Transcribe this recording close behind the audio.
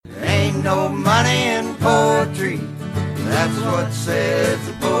ain't no money in poetry. That's what sets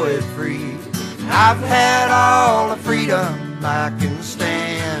a poet free. I've had all the freedom I can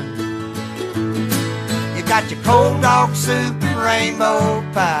stand. You got your cold dog soup and rainbow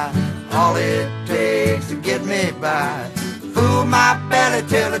pie, all it takes to get me by. Fool my belly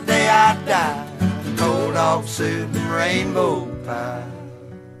till the day I die. Cold dog soup and rainbow pie.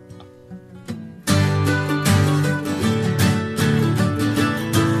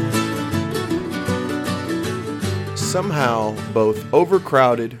 Somehow both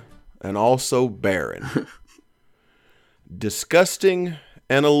overcrowded and also barren. Disgusting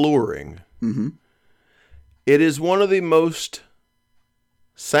and alluring. Mm-hmm. It is one of the most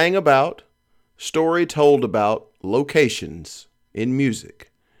sang about, story told about locations in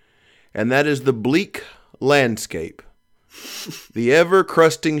music. And that is the bleak landscape, the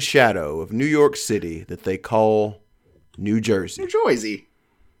ever-crusting shadow of New York City that they call New Jersey. New Jersey.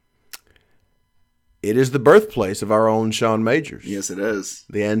 It is the birthplace of our own Shawn Majors. Yes, it is.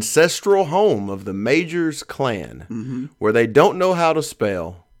 The ancestral home of the Majors clan, where they don't know how to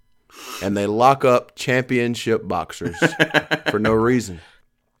spell, and they lock up championship boxers for no reason.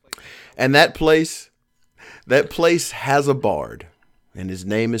 And that place has a bard, and his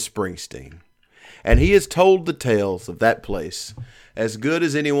name is Springsteen. And he has told the tales of that place as good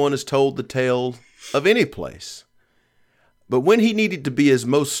as anyone has told the tale of any place. But when he needed to be his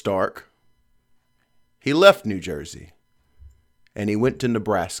most stark, he left New Jersey, and he went to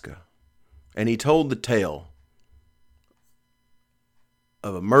Nebraska, and he told the tale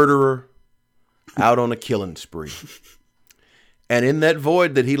of a murderer out on a killing spree. And in that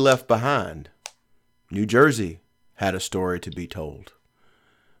void that he left behind, New Jersey had a story to be told.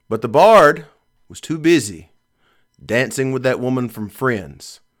 But the bard was too busy dancing with that woman from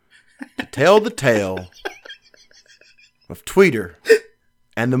Friends to tell the tale of Tweeter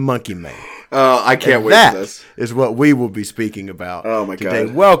and the Monkey Man. Oh, I can't wait for this. That is what we will be speaking about today.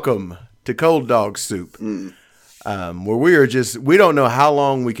 God. Welcome to Cold Dog Soup, where we don't know how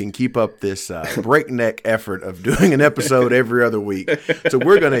long we can keep up this breakneck effort of doing an episode every other week. So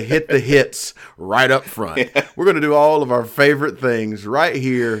we're going to hit the hits right up front. Yeah. We're going to do all of our favorite things right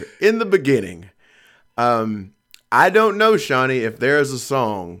here in the beginning. I don't know, Shawnee, if there's a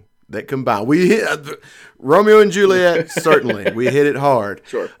song that combined. We hit Romeo and Juliet, certainly. We hit it hard.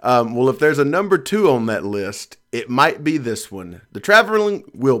 Sure. Well, if there's a number 2 on that list, it might be this one. The Traveling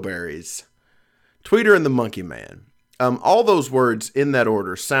Wilburys, Tweeter and the Monkey Man. All those words in that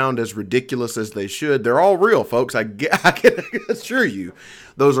order sound as ridiculous as they should. They're all real, folks. I can assure you.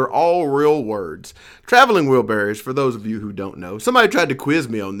 Those are all real words. Traveling Wilburys, for those of you who don't know. Somebody tried to quiz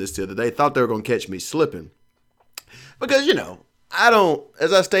me on this the other day. Thought they were going to catch me slipping. Because,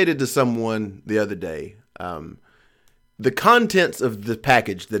 as I stated to someone the other day, the contents of the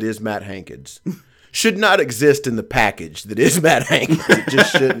package that is Matt Hankins should not exist in the package that is Matt Hankins. It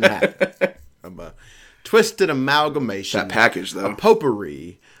just shouldn't happen. A twisted amalgamation. That package, though. A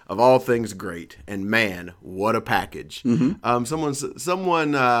potpourri of all things great. And man, what a package. Mm-hmm.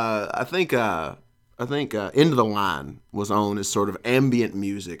 Someone, I think End of the Line was on as sort of ambient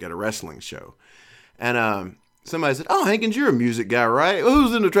music at a wrestling show. And, somebody said, "Oh, Hankins, you're a music guy, right?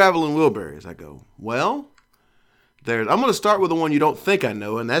 Who's in the Traveling Wilburys?" I go, "Well, I'm going to start with the one you don't think I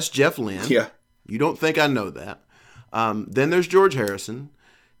know, and that's Jeff Lynne. Yeah. You don't think I know that. Then there's George Harrison.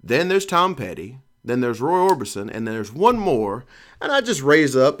 Then there's Tom Petty. Then there's Roy Orbison. And then there's one more. And I just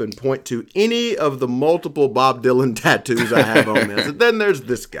raise up and point to any of the multiple Bob Dylan tattoos I have on me. I said, then there's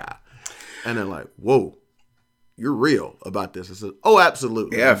this guy." And they're like, "Whoa. You're real about this." I said, "Oh,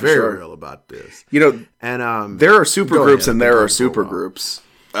 absolutely. Yeah, I'm very real about this." And there are supergroups and there are supergroups.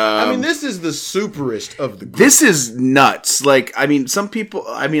 This is the superest of the groups. This is nuts. Some people,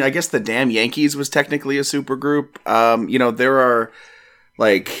 I guess the Damn Yankees was technically a supergroup. There are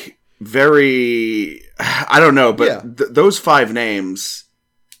very, I don't know, but those 5 names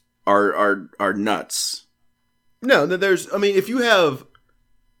are nuts. No, if you have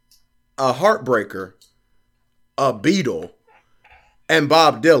a Heartbreaker, a Beatle, and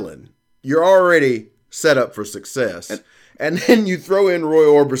Bob Dylan, you're already set up for success. And then you throw in Roy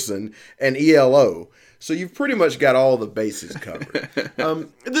Orbison and ELO. So you've pretty much got all the bases covered.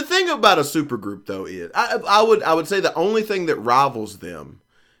 The thing about a supergroup, though, is I would say the only thing that rivals them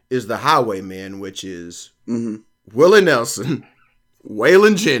is the Highwaymen, which is Willie Nelson,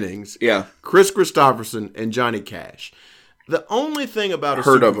 Waylon Jennings, Chris Christopherson, and Johnny Cash. The only thing about a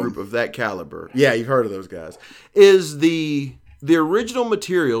supergroup of that caliber, you've heard of those guys, is the original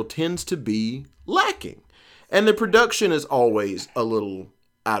material tends to be lacking. And the production is always a little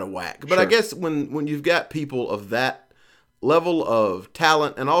out of whack. But I guess when you've got people of that level of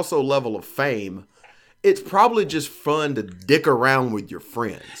talent, and also level of fame, it's probably just fun to dick around with your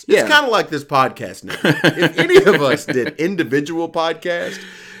friends. It's kind of like this podcast now. If any of us did individual podcasts,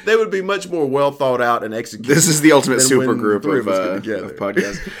 they would be much more well thought out and executed. This is the ultimate super group of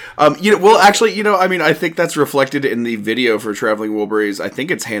podcasts. Well, actually, I mean, I think that's reflected in the video for Traveling Wilburys. I think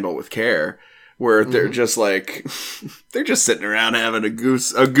it's Handle with Care, where they're just like, they're just sitting around having a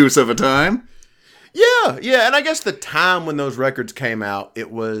goose of a time. Yeah, and I guess the time when those records came out,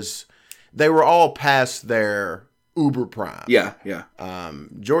 they were all past their uber prime. Yeah.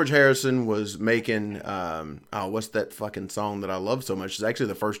 George Harrison was making, what's that fucking song that I love so much? It's actually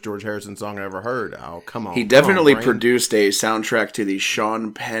the first George Harrison song I ever heard. Oh, come on. He definitely produced a soundtrack to the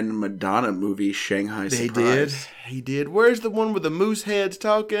Sean Penn Madonna movie, Shanghai Surprise. He did. Where's the one with the moose heads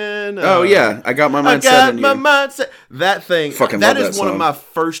talking? Oh, yeah. I got my mind set on you. Mindset. That thing. Fucking that love is that one song. of my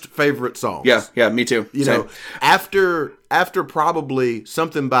first favorite songs. Yeah, me too. You know, after probably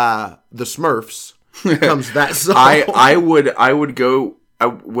something by the Smurfs comes that song. I would go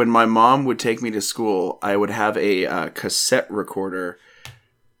when my mom would take me to school. I would have a cassette recorder,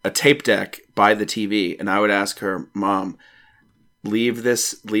 a tape deck by the TV, and I would ask her, "Mom, leave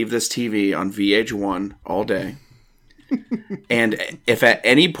this TV on VH1 all day." And if at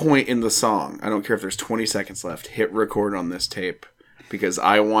any point in the song, I don't care if there's 20 seconds left, hit record on this tape because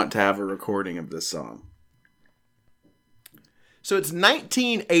I want to have a recording of this song. So it's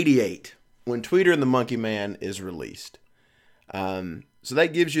 1988 when Tweeter and the Monkey Man is released. So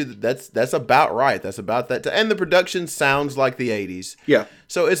that gives you that's about right. That's about that. And the production sounds like the 80s. Yeah.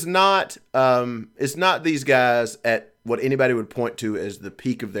 So it's not these guys at what anybody would point to as the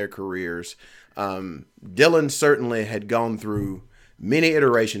peak of their careers. Dylan certainly had gone through many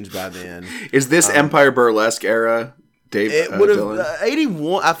iterations by then. Is this Empire Burlesque era, Dave? It would have Dylan?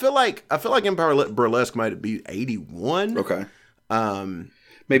 81. I feel like Empire Burlesque might be 81. Okay.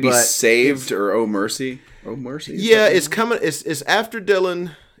 Maybe Saved or Oh Mercy. Oh Mercy. Yeah, it's coming. It's after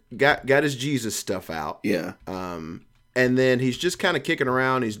Dylan got his Jesus stuff out. Yeah. And then he's just kind of kicking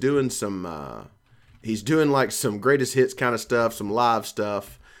around. He's doing some. He's doing like some greatest hits kind of stuff, some live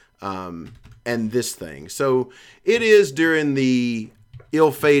stuff, and this thing. So it is during the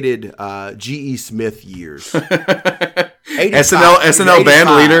ill-fated G.E. Smith years. SNL band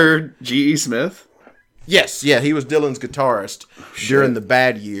leader G.E. Smith. Yes, yeah, he was Dylan's guitarist during the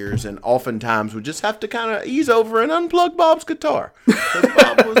bad years, and oftentimes would just have to kind of ease over and unplug Bob's guitar because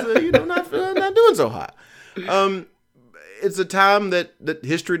Bob was, not doing so hot. It's a time that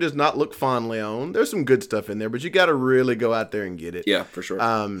history does not look fondly on. There's some good stuff in there, but you got to really go out there and get it. Yeah, for sure.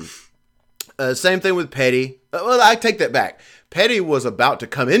 Same thing with Petty. Well, I take that back. Petty was about to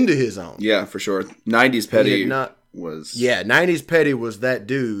come into his own. Yeah, for sure. 90s Petty was... Yeah, 90s Petty was that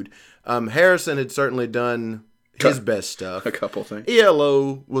dude. Harrison had certainly done his best stuff. A couple things.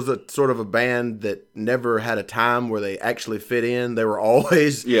 ELO was a sort of a band that never had a time where they actually fit in. They were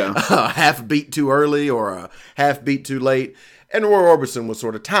always a half beat too early or a half beat too late. And Roy Orbison was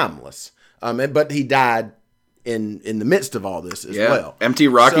sort of timeless. But he died in the midst of all this as well. Empty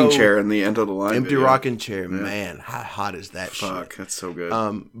rocking chair in the end of the line. Empty rocking chair. Man, how hot is that shit? Fuck, that's so good.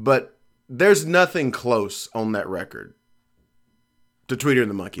 But there's nothing close on that record to Tweeter and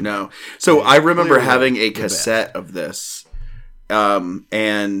the Monkey Man. No. So I remember having a cassette of this,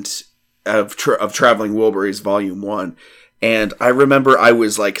 and of Traveling Wilburys Volume 1, and I remember I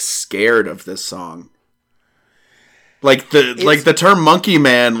was like scared of this song. Like the term Monkey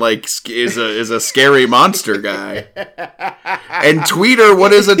Man is a scary monster guy. And Tweeter,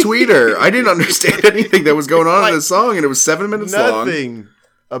 what is a tweeter? I didn't understand anything that was going on in this song, and it was 7 minutes long. Nothing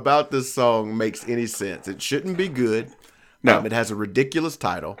about this song makes any sense. It shouldn't be good. No. It has a ridiculous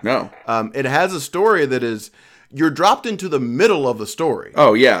title. No. It has a story that is, you're dropped into the middle of the story.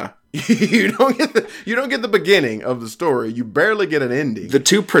 Oh yeah. You don't get the beginning of the story. You barely get an ending. The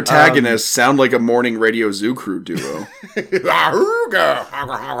two protagonists sound like a morning radio Zoo Crew duo. You're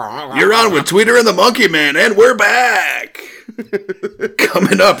on with Tweeter and the Monkey Man, and we're back.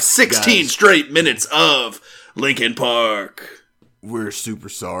 Coming up, 16 straight minutes of Linkin Park. We're super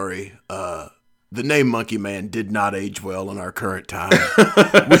sorry. The name Monkey Man did not age well in our current time.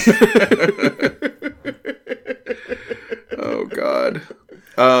 Oh, God.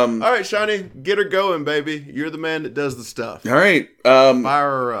 All right, Shawnee, get her going, baby. You're the man that does the stuff. All right. Fire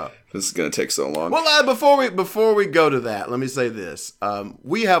her up. This is going to take so long. Well, before we go to that, let me say this.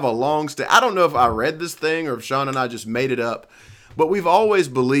 We have a long I don't know if I read this thing or if Sean and I just made it up, but we've always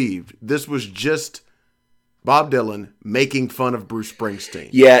believed this was just Bob Dylan making fun of Bruce Springsteen.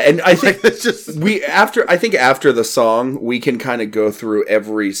 Yeah, and I think it's just after the song, we can kind of go through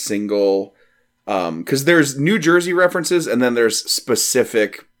every single Because there's New Jersey references and then there's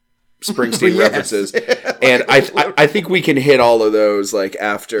specific Springsteen references, and I think we can hit all of those like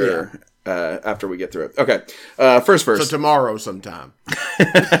after we get through it. Okay, first verse. So tomorrow sometime.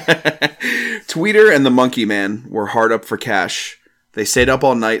 Tweeter and the Monkey Man were hard up for cash. They stayed up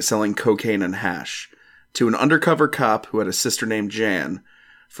all night selling cocaine and hash. To an undercover cop who had a sister named Jan,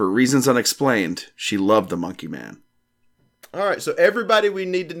 for reasons unexplained, she loved the Monkey Man. All right, so everybody we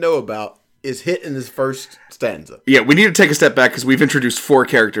need to know about is hit in this first stanza. Yeah, we need to take a step back because we've introduced 4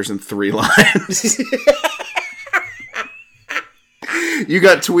 characters in 3 lines. You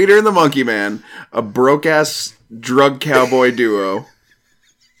got Tweeter and the Monkey Man, a broke-ass drug cowboy duo.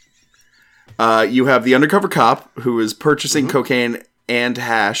 You have the undercover cop who is purchasing cocaine and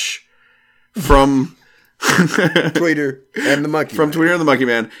hash from Tweeter and the Monkey Man. Tweeter and the Monkey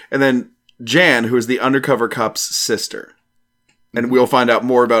Man. And then Jan, who is the undercover cop's sister. And we'll find out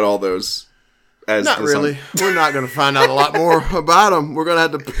more about all those. Not really. We're not going to find out a lot more about them. We're going to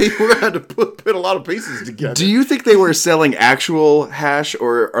have to put a lot of pieces together. Do you think they were selling actual hash,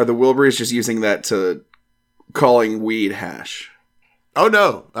 or are the Wilburys just using that to calling weed hash? Oh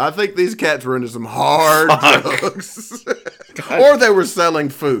no! I think these cats were into some hard drugs, or they were selling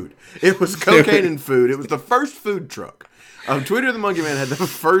food. It was cocaine and food. It was the first food truck. Tweeter the Monkey Man had the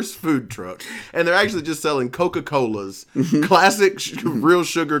first food truck, and they're actually just selling Coca-Colas, classic real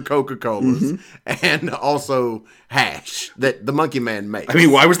sugar Coca-Colas, and also hash that the Monkey Man makes. I mean,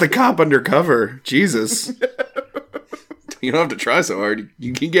 why was the cop undercover? Jesus. You don't have to try so hard.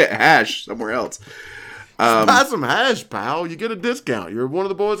 You can get hash somewhere else. Buy some hash, pal. You get a discount. You're one of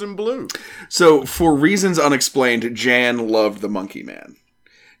the boys in blue. So, for reasons unexplained, Jan loved the Monkey Man.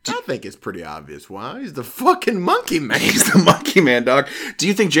 I think it's pretty obvious why. He's the fucking Monkey Man. He's the Monkey Man, Doc. Do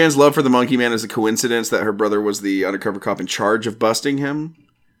you think Jan's love for the Monkey Man is a coincidence that her brother was the undercover cop in charge of busting him?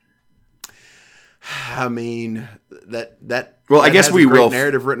 I mean, that well, I guess has we a great will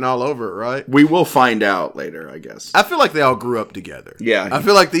narrative written all over it, right? We will find out later, I guess. I feel like they all grew up together. Yeah. I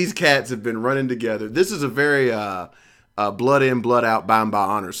feel like these cats have been running together. This is a very blood in, blood out, bound by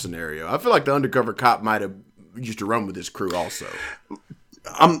honor scenario. I feel like the undercover cop might have used to run with this crew also.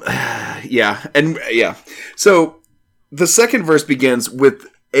 Yeah. So the second verse begins with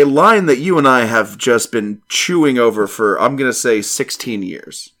a line that you and I have just been chewing over for, I'm going to say, 16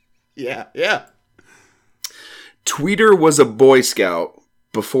 years. Yeah. Tweeter was a Boy Scout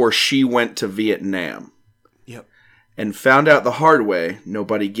before she went to Vietnam. Yep. And found out the hard way,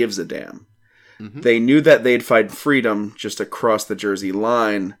 nobody gives a damn. Mm-hmm. They knew that they'd find freedom just across the Jersey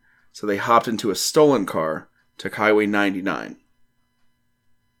line, so they hopped into a stolen car, took Highway 99.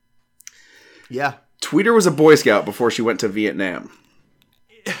 Yeah. Tweeter was a Boy Scout before she went to Vietnam.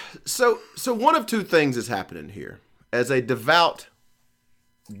 So one of two things is happening here. As a devout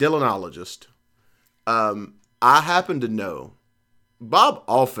Dylanologist, I happen to know Bob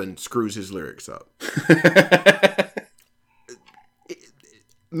often screws his lyrics up.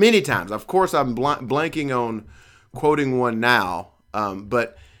 Many times. Of course, I'm blanking on quoting one now,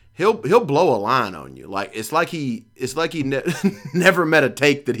 but he'll blow a line on you. Like it's like he never met a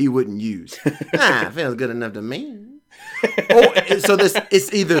take that he wouldn't use. Feels good enough to me. So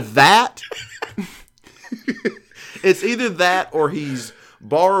it's either that. It's either that or he's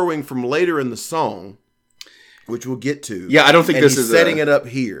borrowing from later in the song, which we'll get to. Yeah, I don't think this is setting it up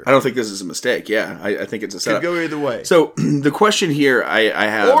here. I don't think this is a mistake. Yeah, I think it's a setup. Could go either way. So the question here I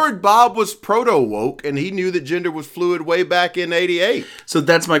have, or Bob was proto woke and he knew that gender was fluid way back in '88. So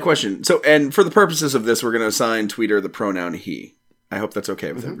that's my question. So, and for the purposes of this, we're going to assign Tweeter the pronoun he. I hope that's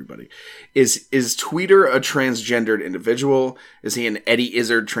okay with everybody. Is Tweeter a transgendered individual? Is he an Eddie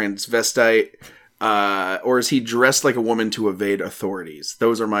Izzard transvestite? Or is he dressed like a woman to evade authorities?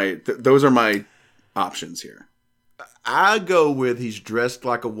 Those are my options here. I go with he's dressed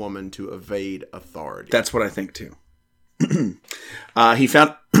like a woman to evade authority. That's what I think too. He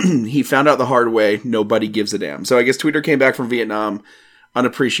found out the hard way. Nobody gives a damn. So I guess Tweeter came back from Vietnam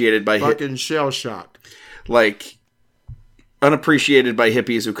unappreciated by fucking shell shocked. Like unappreciated by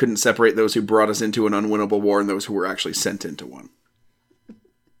hippies who couldn't separate those who brought us into an unwinnable war and those who were actually sent into one.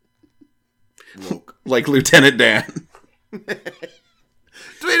 Woke. Like Lieutenant Dan. Tweeter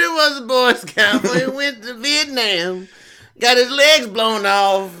was a Boy Scout when he went to Vietnam. Got his legs blown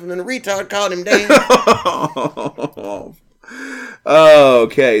off, and then a retard called him Dan.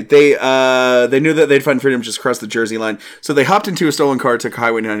 Okay. They knew that they'd find freedom just across the Jersey line. So they hopped into a stolen car, took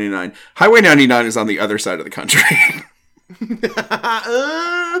Highway 99. Highway 99 is on the other side of the country.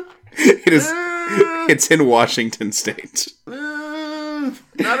 It's in Washington State.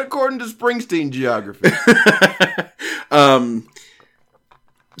 Not according to Springsteen geography.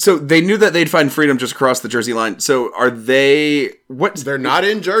 So they knew that they'd find freedom just across the Jersey line. So are they... They're not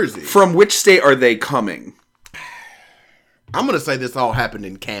in Jersey. From which state are they coming? I'm going to say this all happened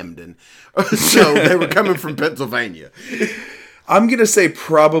in Camden. So they were coming from Pennsylvania. I'm going to say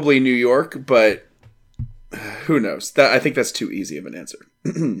probably New York, but who knows? I think that's too easy of an answer.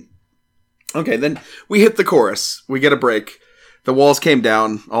 Okay, then we hit the chorus. We get a break. The walls came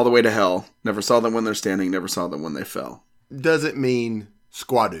down all the way to hell. Never saw them when they're standing. Never saw them when they fell. Doesn't mean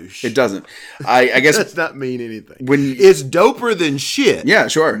squadoosh. It doesn't. I guess does not mean anything. When it's doper than shit. Yeah,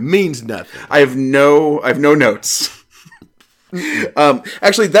 sure. Means nothing. I have no notes.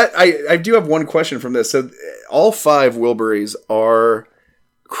 Actually, that I do have one question from this. So, all 5 Wilburys are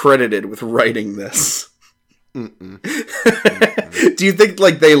credited with writing this. Do you think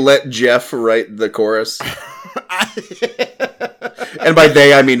like they let Jeff write the chorus? And by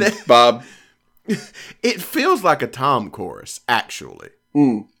they, I mean Bob. It feels like a Tom chorus, actually.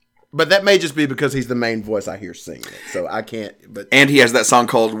 But that may just be because he's the main voice I hear singing it, so I can't. But and he has that song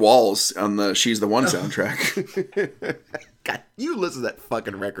called "Walls" on the "She's the One" soundtrack. God, you listen to that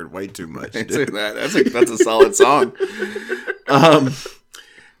fucking record way too much. That's a solid song.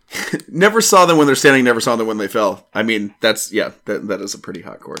 Never saw them when they're standing. Never saw them when they fell. I mean, that is a pretty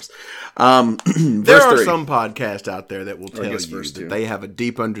hot chorus. There are some podcasts out there that will tell you that they have a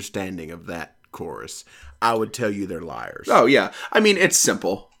deep understanding of that chorus. I would tell you they're liars. Oh yeah, I mean it's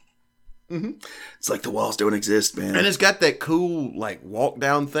simple. Mm-hmm. It's like the walls don't exist, man. And it's got that cool like walk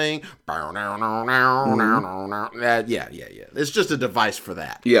down thing. Mm-hmm. Yeah. It's just a device for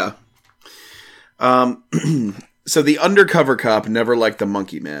that. Yeah. So the undercover cop never liked the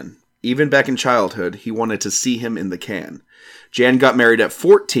Monkey Man. Even back in childhood, he wanted to see him in the can. Jan got married at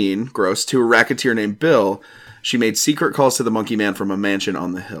 14, gross, to a racketeer named Bill. She made secret calls to the Monkey Man from a mansion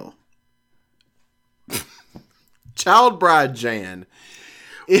on the hill. Child bride Jan.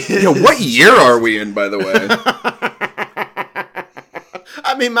 What year are we in, by the way?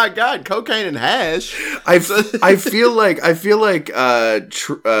 I mean, my God, cocaine and hash. I feel like I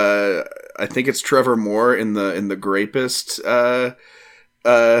think it's Trevor Moore in the Grapist. Like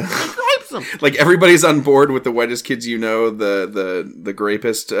everybody's on board with the Whitest Kids You Know, the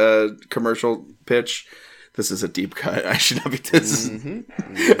Grapist commercial pitch. This is a deep cut. I should not be this.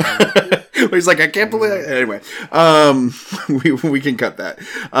 He's like, I can't believe it. Anyway, we can cut that.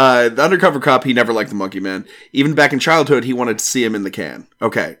 The undercover cop, he never liked the Monkey Man. Even back in childhood, he wanted to see him in the can.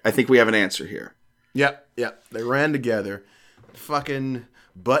 Okay, I think we have an answer here. Yep. They ran together. Fucking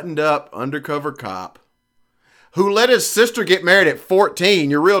buttoned up undercover cop who let his sister get married at 14.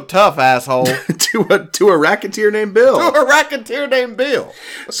 You're real tough, asshole. to a racketeer named Bill.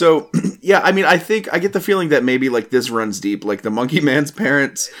 So, yeah, I mean, I think I get the feeling that maybe like this runs deep. Like the Monkey Man's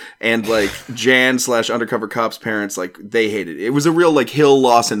parents and like Jan / undercover cop's parents, like they hated it. It was a real like Hill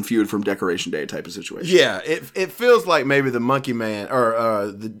Lawson feud from Decoration Day type of situation. Yeah, it feels like maybe the Monkey Man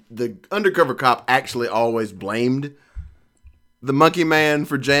or the undercover cop actually always blamed the Monkey Man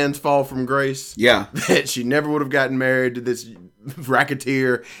for Jan's fall from grace. Yeah. That she never would have gotten married to this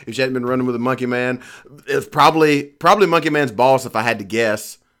racketeer if she hadn't been running with a Monkey Man. It's probably Monkey Man's boss, if I had to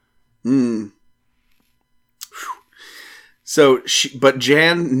guess. So, but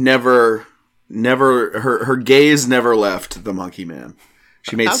Jan never, her gaze never left the Monkey Man.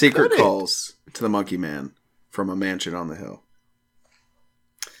 She made secret calls to the Monkey Man from a mansion on the hill.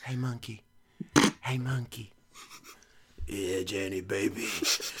 Hey, monkey. Hey, monkey. Yeah, Jenny, baby.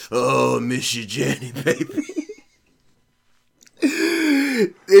 Oh, miss you, Jenny, baby.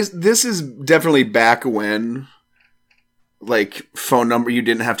 This is definitely back when, like, phone number, you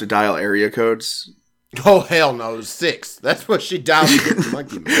didn't have to dial area codes. Oh, hell no. It was 6. That's what she dialed to get the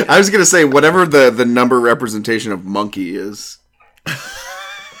Monkey Man. I was going to say, whatever the number representation of monkey is.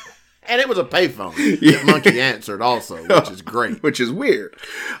 And it was a payphone that Monkey answered also, which is great. Which is weird.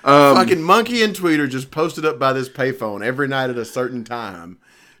 Fucking Monkey and Tweeter just posted up by this payphone every night at a certain time,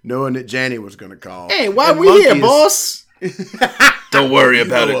 knowing that Janny was going to call. Hey, why we here, boss? Don't worry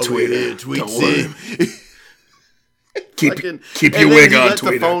about it, Tweeter. Don't worry. Keep your wig on,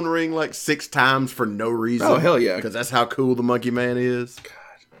 Tweeter. The phone ring like 6 times for no reason. Oh, hell yeah. Because that's how cool the Monkey Man is. God.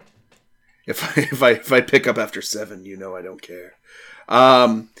 If I pick up after 7, you know I don't care.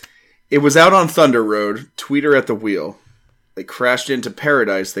 It was out on Thunder Road, Tweeter at the wheel. They crashed into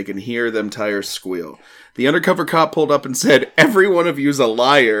Paradise. They can hear them tires squeal. The undercover cop pulled up and said, "Every one of you's a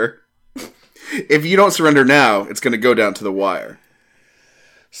liar. If you don't surrender now, it's going to go down to the wire."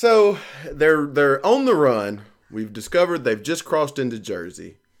 So they're on the run. We've discovered they've just crossed into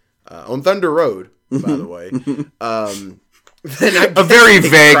Jersey on Thunder Road, by the way. A very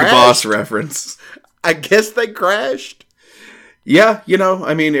vague crashed. Boss reference. I guess they crashed. Yeah,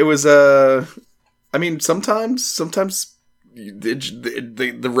 I mean, it was, I mean, sometimes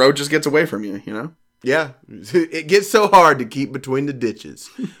the road just gets away from you. Yeah, it gets so hard to keep between the ditches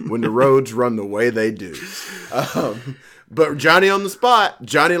when the roads run the way they do. But Johnny on the spot,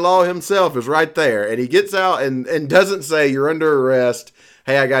 Johnny Law himself is right there, and he gets out and doesn't say, "You're under arrest.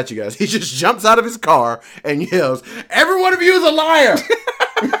 Hey, I got you guys." He just jumps out of his car and yells, "Every one of you is a liar!"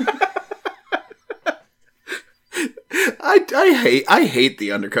 I hate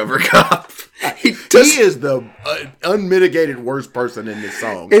the undercover cop. He is the unmitigated worst person in this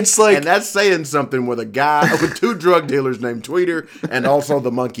song. It's like, and that's saying something with a guy with two drug dealers named Tweeter and also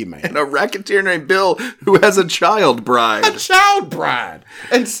the Monkey Man. And a racketeer named Bill who has a child bride. A child bride.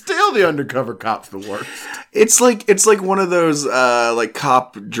 And still the undercover cop's the worst. It's like one of those like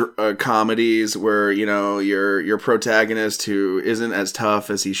cop comedies where, your protagonist who isn't as tough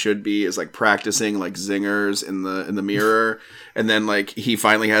as he should be is like practicing like zingers in the mirror, and then like he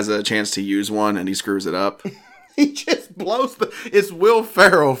finally has a chance to use one and he screws it up. He just blows it's Will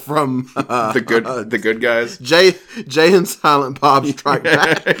Ferrell from the good guys. Jay and Silent Bob Strike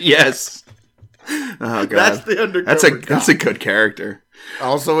Back. Yes. Oh god. That's the undercover cop. That's a good character.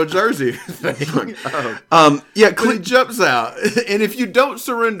 Also a Jersey thing. Yeah, he jumps out, and if you don't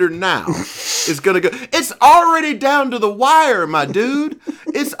surrender now, it's gonna go. It's already down to the wire, my dude.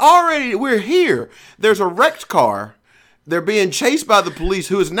 We're here. There's a wrecked car. They're being chased by the police,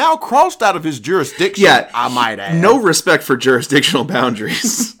 who is now crossed out of his jurisdiction. Yeah, I might add. No respect for jurisdictional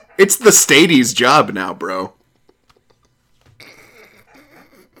boundaries. It's the Stady's job now, bro.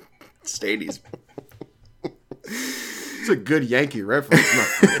 Stady's. It's a good Yankee reference, my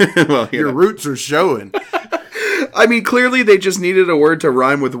friend. Well, your roots are showing. I mean, clearly they just needed a word to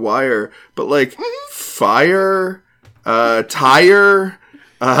rhyme with wire, but like fire, tire.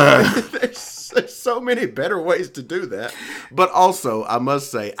 There's so many better ways to do that. But also, I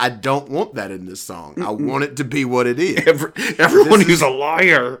must say, I don't want that in this song. I want it to be what it is. Everyone who's a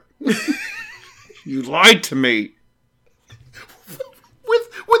liar. You lied to me.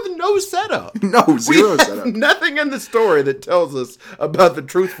 With no setup. No, zero setup. Nothing in the story that tells us about the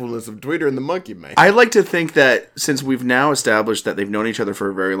truthfulness of Tweeter and the Monkey Man. I like to think that since we've now established that they've known each other for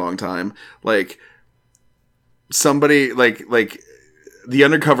a very long time, like somebody like the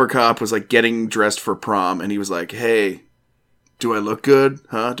undercover cop was like getting dressed for prom, and he was like, "Hey, do I look good?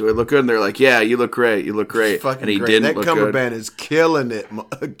 Huh? Do I look good?" And they're like, "Yeah, you look great. You look great." Fucking and he great. didn't look good. That Cumberband is killing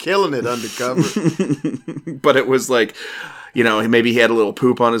it undercover. But it was like, maybe he had a little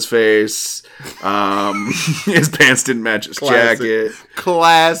poop on his face. His pants didn't match his jacket.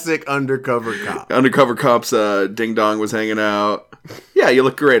 Classic undercover cop. Undercover cop's ding dong was hanging out. Yeah, you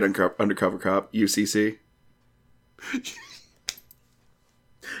look great, undercover cop. UCC.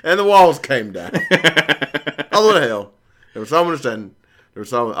 And the walls came down. Oh, what the hell? There was someone standing.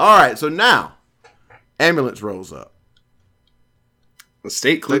 All right, so now, ambulance rolls up. The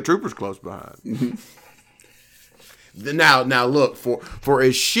state trooper's close behind. Now look, for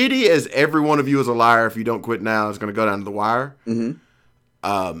as shitty as every one of you is a liar, if you don't quit now, is going to go down to the wire.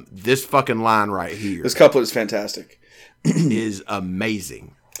 Mm-hmm. This fucking line right here. This couplet is fantastic. Is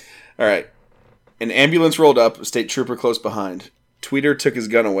amazing. All right. An ambulance rolled up, a state trooper close behind. Tweeter took his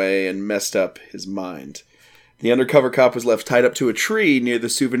gun away and messed up his mind. The undercover cop was left tied up to a tree near the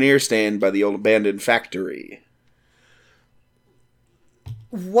souvenir stand by the old abandoned factory.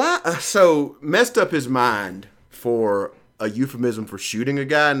 Why? So, messed up his mind for a euphemism for shooting a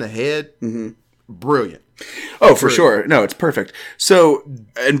guy in the head? Mm-hmm. Brilliant. Oh, for sure. No, it's perfect. So,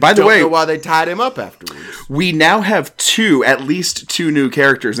 and by the way... Don't know why they tied him up afterwards. We now have at least two new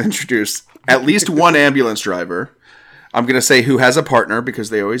characters introduced. At least one ambulance driver. I'm going to say who has a partner, because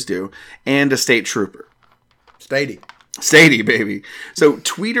they always do. And a state trooper. Stady, baby. So,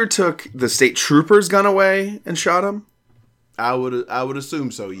 Tweeter took the state trooper's gun away and shot him? I would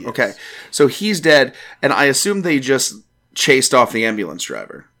assume so, yes. Okay. So, he's dead, and I assume they just chased off the ambulance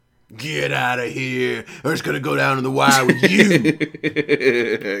driver. Get out of here. We're just going to go down to the wire with you.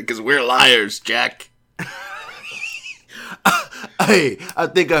 Because we're liars, Jack. Hey, I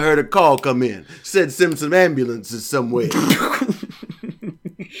think I heard a call come in. Said Simpson ambulances somewhere.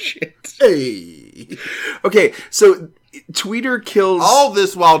 Shit. Hey. Okay, so Tweeter kills... All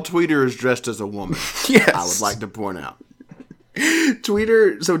this while Tweeter is dressed as a woman. Yes. I would like to point out.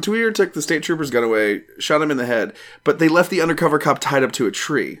 Tweeter took the state trooper's gun away, shot him in the head, but they left the undercover cop tied up to a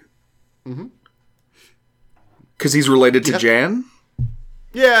tree. Mm-hmm. Because he's related to Jan?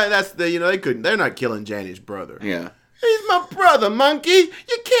 Yeah, that's they're not killing Janny's brother. Yeah. He's my brother, monkey.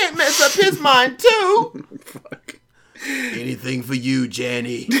 You can't mess up his mind, too. Fuck. Anything for you,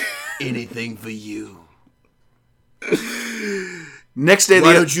 Janny. Anything for you. Next day,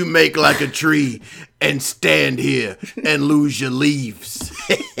 Why don't you make like a tree and stand here and lose your leaves?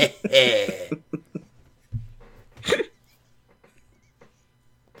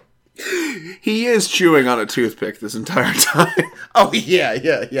 he is chewing on a toothpick this entire time. Oh,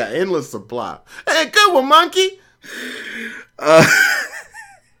 yeah. Endless supply. Hey, good one, monkey.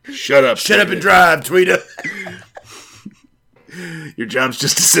 Shut up. Shut up and drive, Tweeter. Your job's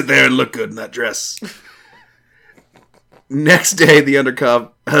just to sit there and look good in that dress. Next day, the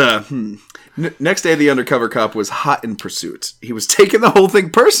undercover cop was hot in pursuit. He was taking the whole thing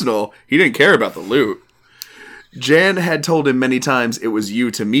personal. He didn't care about the loot. Jan had told him many times it was you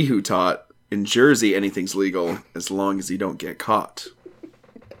to me who taught. In Jersey, anything's legal as long as you don't get caught.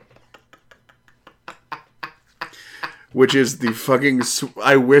 Which is the fucking...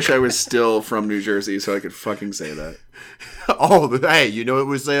 I wish I was still from New Jersey so I could fucking say that. Hey, you know what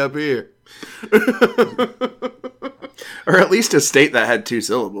we say up here? Or at least a state that had 2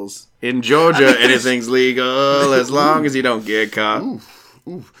 syllables. In Georgia, anything's legal as long as you don't get caught.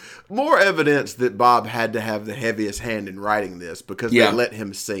 Oof. More evidence that Bob had to have the heaviest hand in writing this because they let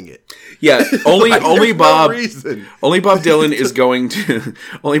him sing it. Yeah, only Bob. No reason. Only Bob Dylan is going to.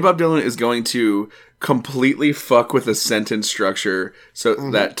 Only Bob Dylan is going to completely fuck with a sentence structure so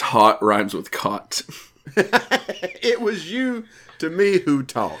that taught rhymes with caught. It was you to me who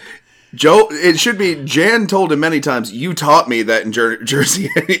taught. Joe, it should be Jan told him many times. You taught me that in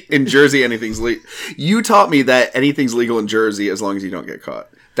Jersey, anything's legal. You taught me that anything's legal in Jersey as long as you don't get caught.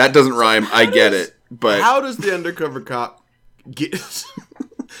 That doesn't rhyme. I get it, but how does the undercover cop get?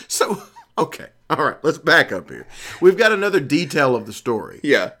 So okay, all right. Let's back up here. We've got another detail of the story.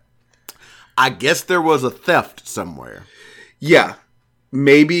 Yeah, I guess there was a theft somewhere. Yeah.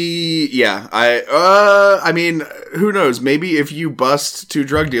 Maybe, yeah. I mean, who knows? Maybe if you bust 2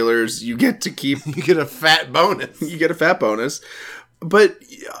 drug dealers, you get to keep... You get a fat bonus. You get a fat bonus. But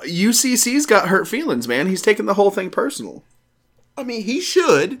UCC's got hurt feelings, man. He's taking the whole thing personal. I mean, he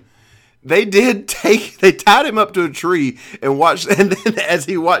should. They tied him up to a tree and then as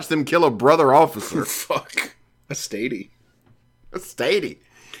he watched them kill a brother officer. Fuck. A statey.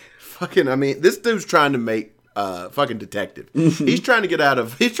 Fucking, I mean, this dude's trying to make... fucking detective. He's trying to get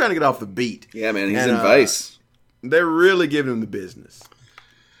off the beat. Yeah, man, he's in Vice. They're really giving him the business.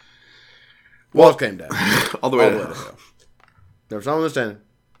 Walls came down. all the way to hell. There was someone standing.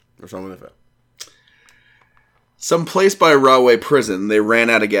 There was someone that fell. Someplace by Rahway Prison, they ran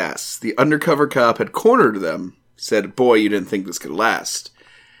out of gas. The undercover cop had cornered them, said, "Boy, you didn't think this could last."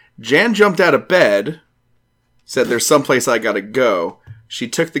 Jan jumped out of bed, said, "There's someplace I gotta go." She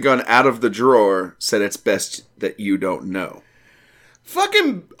took the gun out of the drawer, said, "It's best that you don't know."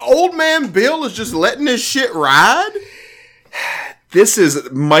 Fucking old man Bill is just letting this shit ride? This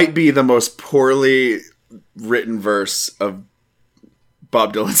might be the most poorly written verse of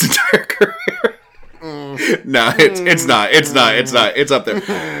Bob Dylan's entire career. No, it's not. It's up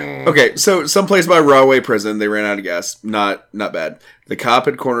there. Okay, so someplace by Rahway Prison, they ran out of gas. Not bad. The cop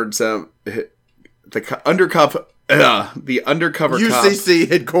had cornered the undercover UCC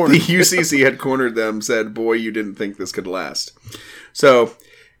cop, had cornered. The UCC had cornered them. Said, "Boy, you didn't think this could last." So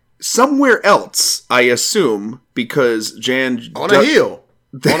somewhere else, I assume, because Jan on a hill,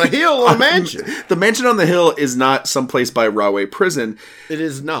 on a mansion. The mansion on the hill is not someplace by Rahway Prison. It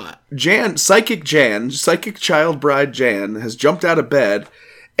is not. Psychic child bride Jan has jumped out of bed,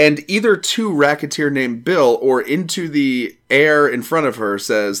 and either to racketeer named Bill or into the air in front of her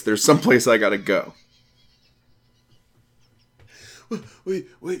says, "There's someplace I gotta go." Wait,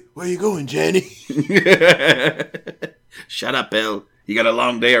 where you going, Janny? Shut up, Bill. You got a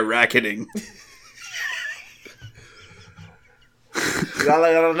long day of racketing. You got a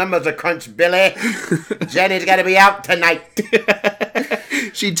little numbers to crunch, Billy. Jenny's got to be out tonight.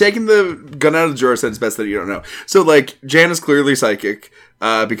 She'd taken the gun out of the drawer, said it's best that you don't know. So, like, Jan is clearly psychic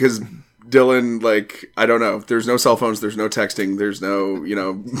because Dylan, like, I don't know. There's no cell phones. There's no texting. There's no,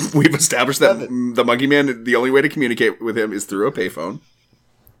 we've established that the Monkey Man, the only way to communicate with him is through a payphone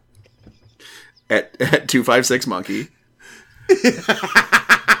at 256 Monkey.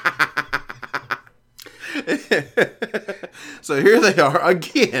 So here they are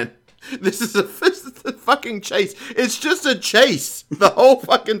again. This is a fucking chase. It's just a chase. The whole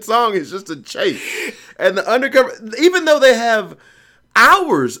fucking song is just a chase. And the undercover, even though they have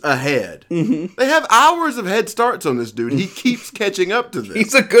hours ahead, they have hours of head starts on this dude. He keeps catching up to this.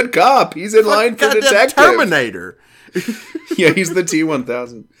 He's a good cop. He's in line for detective. Terminator. Yeah, he's the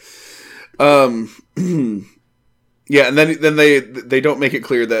T-1000. Yeah, and then they don't make it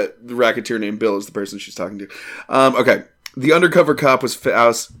clear that the racketeer named Bill is the person she's talking to. Okay. The undercover cop was...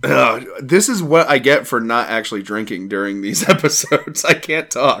 this is what I get for not actually drinking during these episodes. I can't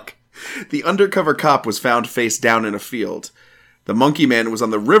talk. The undercover cop was found face down in a field. The monkey man was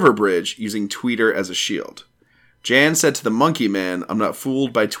on the river bridge using Tweeter as a shield. Jan said to the monkey man, "I'm not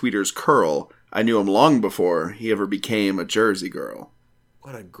fooled by Tweeter's curl. I knew him long before he ever became a Jersey girl."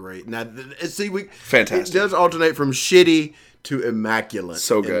 What a great... Now, Fantastic. It does alternate from shitty to immaculate.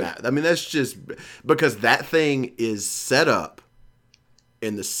 So good. I mean, that's just... Because that thing is set up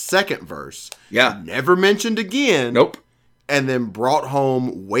in the second verse. Yeah. Never mentioned again. Nope. And then brought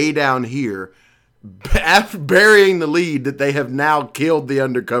home way down here, burying the lead that they have now killed the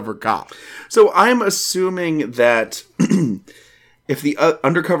undercover cop. So I'm assuming that if the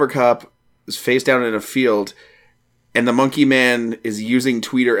undercover cop is face down in a field and the monkey man is using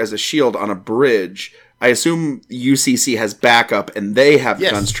Tweeter as a shield on a bridge, I assume UCC has backup and they have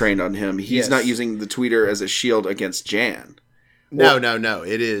guns trained on him. He's not using the Tweeter as a shield against Jan. No.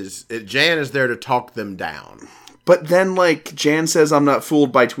 Jan is there to talk them down. But then, like, Jan says, "I'm not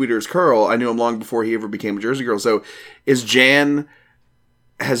fooled by Tweeter's curl. I knew him long before he ever became a Jersey girl." So has Jan,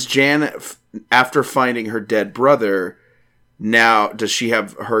 after finding her dead brother, now, does she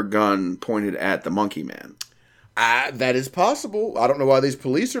have her gun pointed at the monkey man? That is possible. I don't know why these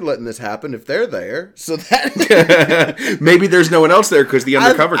police are letting this happen if they're there. So that maybe there's no one else there because the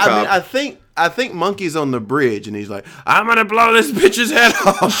undercover cop. I think Monkey's on the bridge and he's like, "I'm gonna blow this bitch's head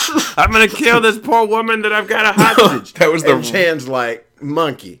off. I'm gonna kill this poor woman that I've got a hostage." That was and Chan's like,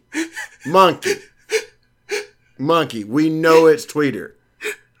 "Monkey. We know it's Tweeter.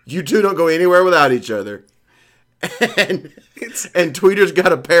 You two don't go anywhere without each other." And Tweeter's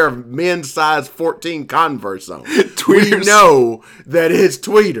got a pair of men's size 14 Converse on. We know that it's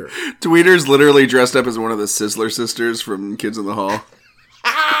Tweeter. Tweeter's literally dressed up as one of the Sizzler sisters from Kids in the Hall.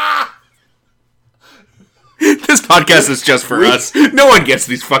 This podcast is just for us. No one gets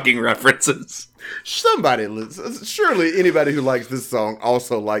these fucking references. Surely anybody who likes this song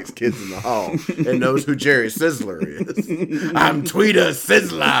also likes Kids in the Hall and knows who Jerry Sizzler is. I'm Tweeter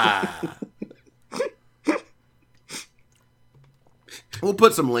Sizzler. We'll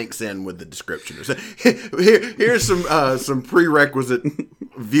put some links in with the description. Here's some prerequisite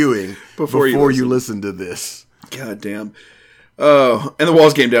viewing before you listen to this. God damn. Oh, and the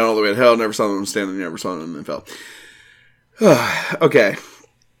walls came down all the way to hell. Never saw them standing. Never saw them and fell. Okay.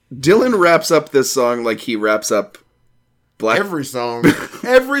 Dylan wraps up this song like he wraps up every song.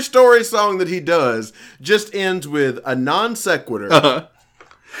 Every story song that he does just ends with a non sequitur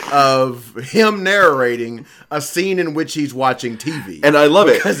of him narrating a scene in which he's watching TV. And I love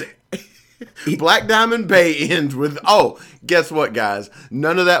it. Black Diamond Bay ends with, guess what, guys?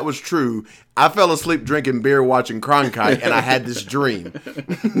 None of that was true. I fell asleep drinking beer watching Cronkite, and I had this dream.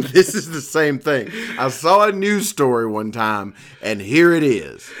 This is the same thing. I saw a news story one time, and here it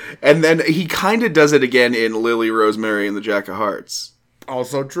is. And then he kind of does it again in Lily, Rosemary, and the Jack of Hearts.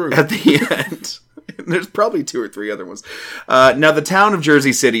 Also true. At the end. There's probably 2 or 3 other ones. Now, the town of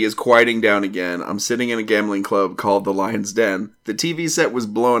Jersey City is quieting down again. I'm sitting in a gambling club called the Lion's Den. The TV set was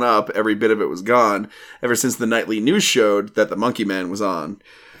blown up. Every bit of it was gone. Ever since the nightly news showed that the Monkey Man was on.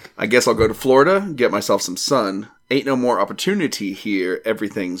 I guess I'll go to Florida, get myself some sun. Ain't no more opportunity here.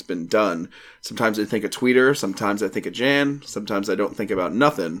 Everything's been done. Sometimes I think of Tweeter. Sometimes I think of Jan. Sometimes I don't think about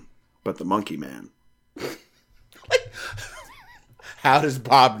nothing but the Monkey Man. How does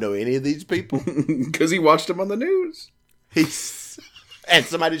Bob know any of these people? Because he watched them on the news. And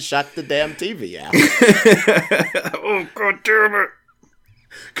somebody shut the damn TV out. Oh, God damn it.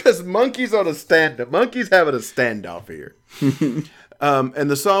 Because Monkey's on a stand-up. Monkey's having a standoff here.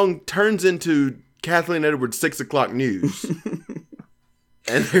 And the song turns into Kathleen Edwards' 6 o'clock news.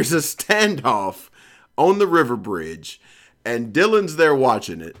 And there's a standoff on the river bridge. And Dylan's there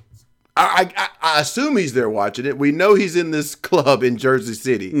watching it. I assume he's there watching it. We know he's in this club in Jersey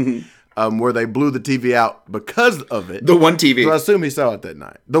City where they blew the TV out because of it. The one TV. So I assume he saw it that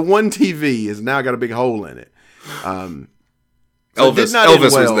night. The one TV has now got a big hole in it. So Elvis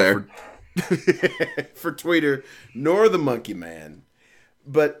was there. For Tweeter, nor the Monkey Man.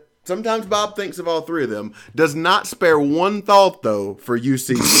 But sometimes Bob thinks of all 3 of them. Does not spare one thought, though, for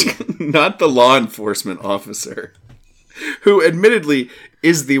UCC. Not the law enforcement officer. Who, admittedly,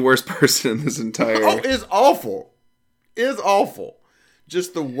 is the worst person in this entire... is awful. Is awful.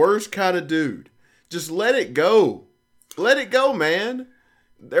 Just the worst kind of dude. Just let it go. Let it go, man.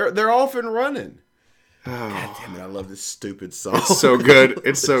 They're off and running. God damn it, I love this stupid song. It's so good.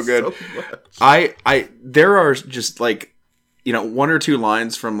 It's so good. So there are just, like, 1 or 2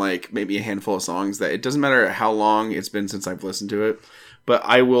 lines from, like, maybe a handful of songs that it doesn't matter how long it's been since I've listened to it. but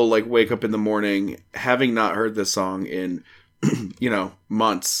I will like wake up in the morning having not heard this song in,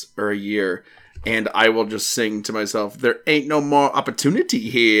 months or a year. And I will just sing to myself, there ain't no more opportunity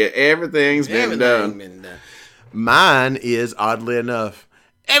here. Everything's been done. Mine is, oddly enough,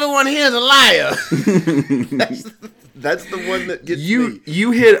 everyone here's a liar. That's the one that gets me.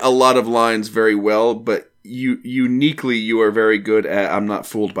 You hit a lot of lines very well, but uniquely you are very good at I'm not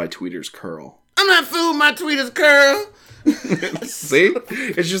fooled by Tweeter's curl. I'm not fooled by Tweeter's curl. See?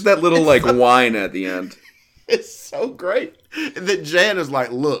 It's just that little like whine at the end. It's so great that Jan is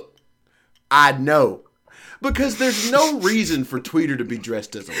like, look, I know. Because there's no reason for Tweeter to be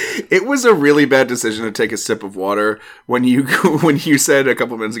dressed as a woman. It was a really bad decision to take a sip of water when you said a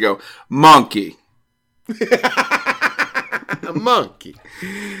couple minutes ago, monkey. A monkey.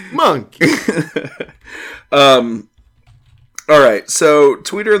 All right, so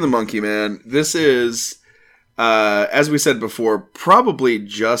Tweeter and the Monkey Man. This is, as we said before, probably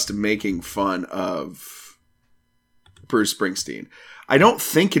just making fun of Bruce Springsteen. I don't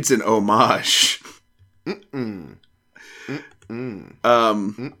think it's an homage.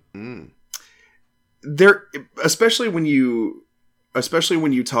 There, especially when you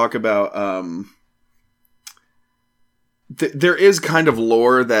talk about there is kind of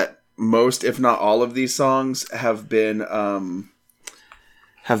lore that most, if not all, of these songs have been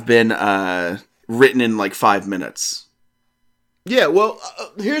written in like 5 minutes. Yeah, well,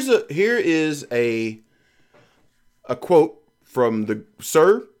 here is a quote from the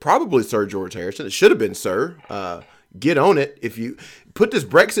probably Sir George Harrison. It should have been Sir. Get on it. If you put this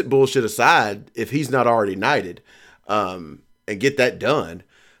Brexit bullshit aside, if he's not already knighted, and get that done,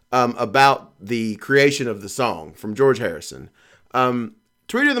 about the creation of the song from George Harrison.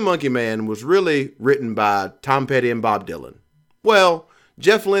 Tweeter the Monkey Man was really written by Tom Petty and Bob Dylan. Well,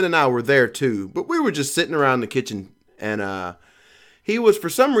 Jeff Lynne and I were there too, but we were just sitting around the kitchen, and he was for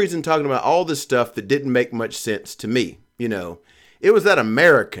some reason talking about all this stuff that didn't make much sense to me. It was that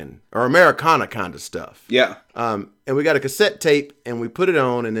American or Americana kind of stuff. Yeah. And we got a cassette tape and we put it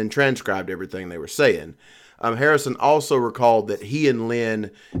on and then transcribed everything they were saying. Harrison also recalled that he and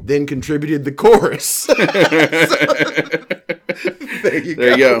Lynn then contributed the chorus. There you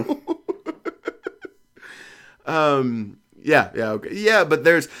go. Okay. Yeah, but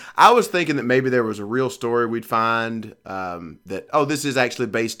I was thinking that maybe there was a real story we'd find that, this is actually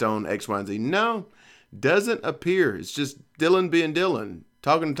based on X, Y, and Z. No, doesn't appear. It's just Dylan being Dylan,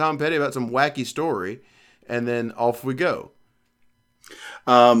 talking to Tom Petty about some wacky story, and then off we go.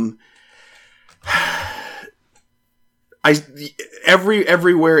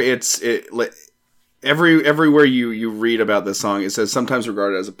 Everywhere everywhere you read about this song, it says sometimes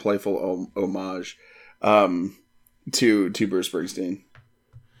regarded as a playful homage to Bruce Springsteen.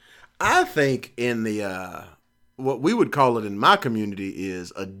 I think in the what we would call it in my community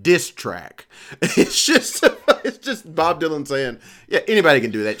is a diss track. It's just Bob Dylan saying, "Yeah, anybody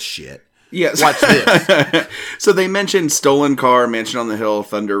can do that shit." Yes. Watch this. So they mentioned Stolen Car, Mansion on the Hill,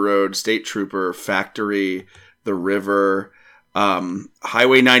 Thunder Road, State Trooper, Factory, The River.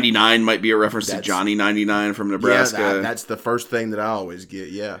 Highway 99 might be a reference to Johnny 99 from Nebraska. Yeah, that's the first thing that I always get.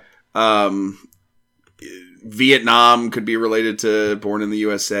 Yeah. Vietnam could be related to Born in the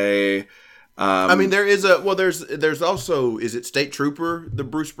USA. There's also, is it State Trooper, the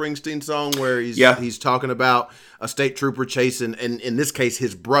Bruce Springsteen song where he's talking about a state trooper chasing, and in this case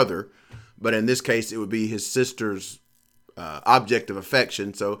his brother, but in this case it would be his sister's object of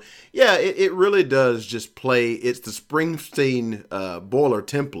affection. So yeah, it really does just play. It's the Springsteen boiler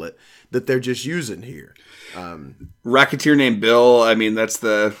template that they're just using here. Racketeer Named Bill. I mean, that's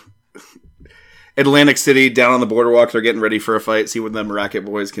the Atlantic City down on the boardwalk. They're getting ready for a fight. See what them racket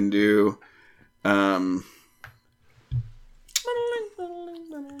boys can do.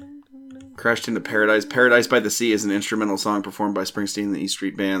 Crashed into Paradise. Paradise by the Sea is an instrumental song performed by Springsteen and the E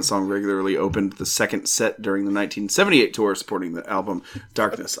Street Band. The song regularly opened the second set during the 1978 tour, supporting the album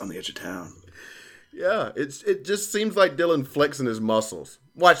Darkness on the Edge of Town. Yeah, it just seems like Dylan flexing his muscles.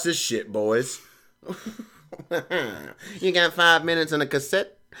 Watch this shit, boys. You got 5 minutes on a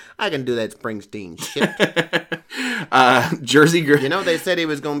cassette? I can do that Springsteen shit. Jersey Girl. You know, they said he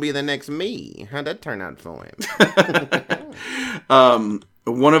was going to be the next me. How'd that turn out for him?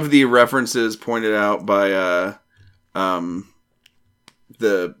 One of the references pointed out by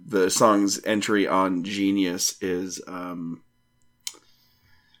the song's entry on Genius is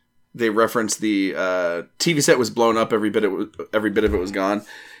they reference the TV set was blown up, every bit of it was gone.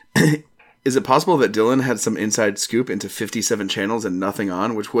 Is it possible that Dylan had some inside scoop into 57 channels and Nothing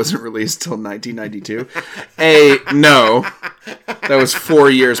On, which wasn't released till 1992? No. That was 4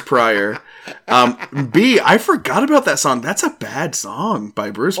 years prior. B, I forgot about that song. That's a bad song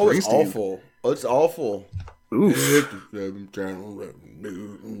by Bruce Springsteen. It's awful. It's awful. Oof. Damn.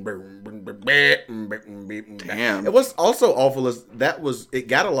 And what's also awful is it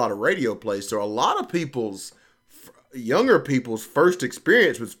got a lot of radio play, so a lot of younger people's first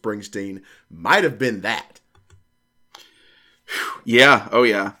experience with Springsteen might have been that. Yeah. Oh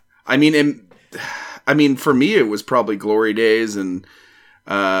yeah. I mean, for me, it was probably Glory Days and,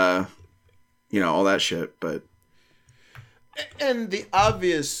 all that shit. But and the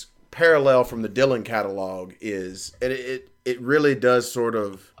obvious parallel from the Dylan catalog is, and it really does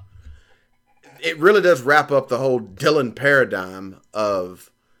wrap up the whole Dylan paradigm of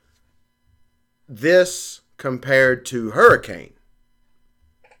this compared to Hurricane.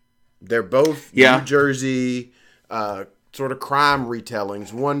 They're both New Jersey sort of crime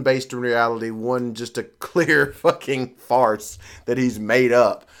retellings, one based in reality, one just a clear fucking farce that he's made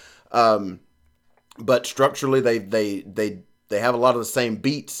up. But structurally, they have a lot of the same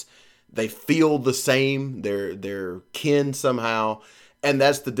beats. They feel the same. They're kin somehow, and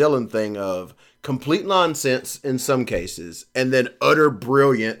that's the Dylan thing of complete nonsense in some cases, and then utter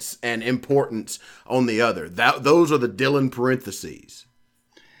brilliance and importance on the other. Those are the Dylan parentheses.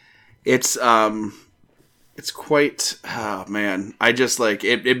 It's quite, oh man, I just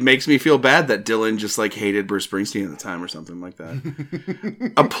it makes me feel bad that Dylan just hated Bruce Springsteen at the time or something like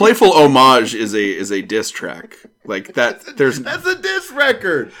that. A playful homage is a diss track like that. That's a diss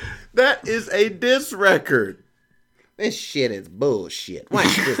record. That is a diss record. This shit is bullshit.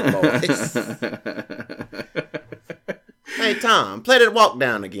 Watch this, boys. Hey, Tom, play that walk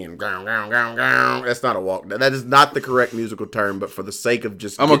down again. That's not a walk down. That is not the correct musical term, but for the sake of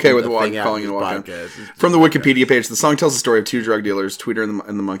just... I'm okay with calling it a walk down. From the Wikipedia page, the song tells the story of two drug dealers, Tweeter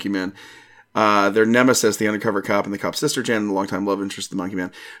and the Monkey Man. Their nemesis, the undercover cop, and the cop's sister, Jan, the longtime love interest of the Monkey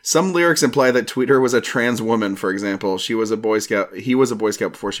Man. Some lyrics imply that Tweeter was a trans woman, for example. She was a Boy Scout. He was a Boy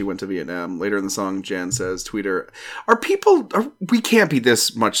Scout before she went to Vietnam. Later in the song, Jan says, Tweeter, we can't be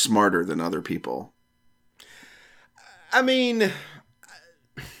this much smarter than other people. I mean,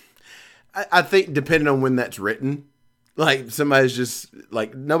 I think depending on when that's written, somebody's just,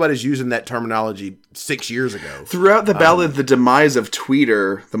 nobody's using that terminology 6 years ago. Throughout the ballad, the demise of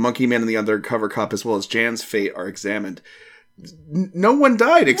Tweeter, the Monkey Man, and the undercover cop, as well as Jan's fate, are examined. No one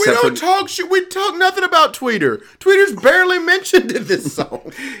died except we talk nothing about Tweeter. Tweeter's barely mentioned in this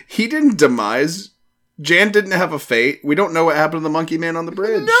song. He didn't demise. Jan didn't have a fate. We don't know what happened to the Monkey Man on the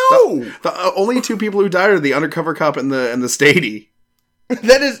bridge. No! The only two people who died are the undercover cop and the stady.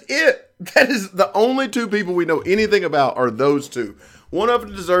 That is it. That is the only two people we know anything about are those two. One of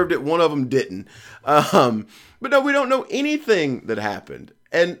them deserved it. One of them didn't. But no, we don't know anything that happened.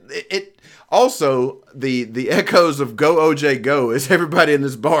 And it also, the echoes of Go OJ Go is everybody in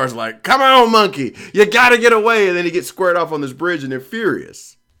this bar is like, come on, monkey. You got to get away. And then he gets squared off on this bridge and they're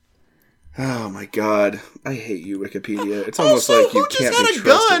furious. Oh my god, I hate you, Wikipedia. It's almost like you can't be trusted. Who just had a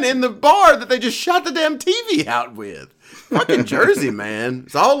gun in the bar that they just shot the damn TV out with? Fucking Jersey, man.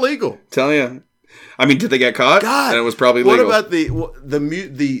 It's all legal. Tell you. I mean, did they get caught? God, and it was probably legal. What about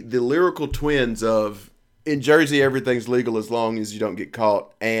the lyrical twins of in Jersey everything's legal as long as you don't get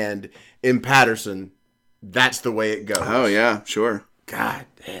caught, and in Patterson, that's the way it goes. Oh yeah, sure. God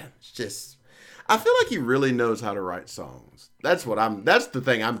damn, it's just. I feel like he really knows how to write songs. That's the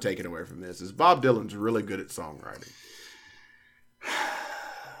thing I'm taking away from this is Bob Dylan's really good at songwriting.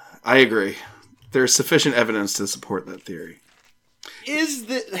 I agree. There's sufficient evidence to support that theory. Is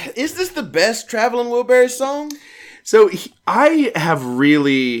this the best Traveling Wilburys song? So I have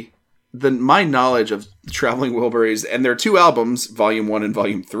really my knowledge of Traveling Wilburys, and there are two albums, Volume 1 and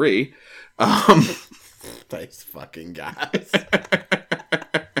Volume 3. These fucking guys.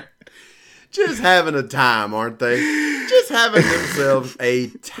 Just having a time, aren't they? Just having themselves a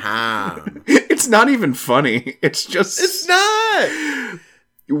time. It's not even funny. It's just... It's not!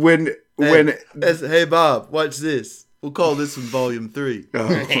 Hey, Bob, watch this. We'll call this one Volume 3.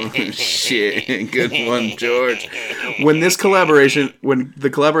 Oh, shit. Good one, George. When the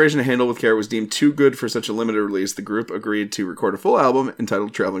collaboration handled with care was deemed too good for such a limited release, the group agreed to record a full album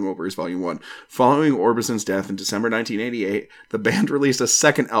entitled Traveling Wilburys Volume 1. Following Orbison's death in December 1988, the band released a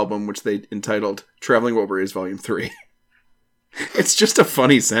second album, which they entitled Traveling Wilburys Volume 3. It's just a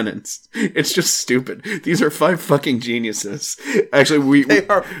funny sentence. It's just stupid. These are 5 fucking geniuses. Actually, they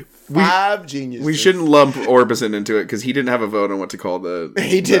are 5 geniuses. We shouldn't lump Orbison into it because he didn't have a vote on what to call the.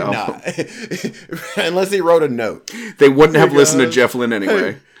 He did not, unless he wrote a note. They wouldn't have listened to Jeff Lynne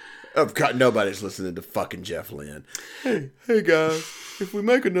anyway. Of course, nobody's listening to fucking Jeff Lynne. Hey guys, if we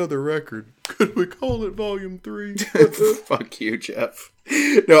make another record, could we call it Volume 3? Fuck you, Jeff.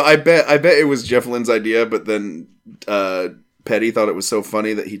 No, I bet it was Jeff Lynne's idea, but then Petty thought it was so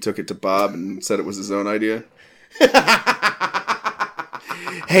funny that he took it to Bob and said it was his own idea.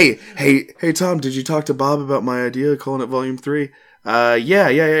 Hey, Tom, did you talk to Bob about my idea, calling it Volume 3?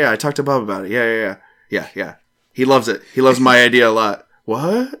 Yeah. I talked to Bob about it. Yeah. He loves it. He loves my idea a lot.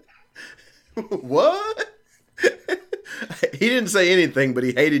 What? What? He didn't say anything, but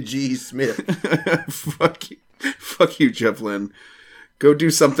he hated G.E. Smith. Fuck you, Jeff Lynne. Go do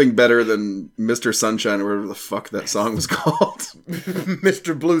something better than Mr. Sunshine or whatever the fuck that song was called.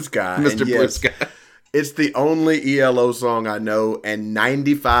 Mr. Blue Sky. Mr. Blue Sky. It's the only ELO song I know, and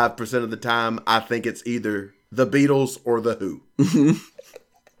 95% of the time, I think it's either the Beatles or the Who.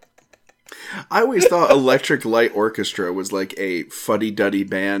 I always thought Electric Light Orchestra was like a fuddy-duddy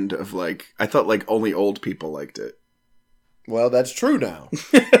band of like, I thought like only old people liked it. Well, that's true now.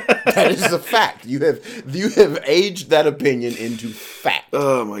 That is a fact. You have aged that opinion into fact.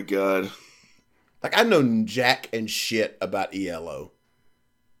 Oh my god. Like, I know jack and shit about ELO.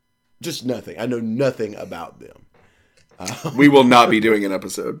 Just nothing. I know nothing about them. We will not be doing an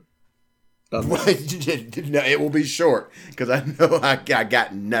episode. No, it will be short because I know I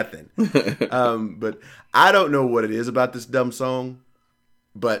got nothing. But I don't know what it is about this dumb song,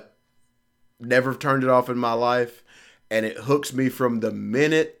 but never turned it off in my life, and it hooks me from the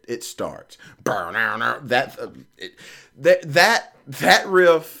minute it starts. That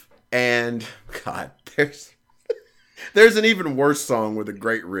riff, and God, there's an even worse song with a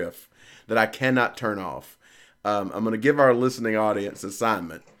great riff that I cannot turn off. I'm going to give our listening audience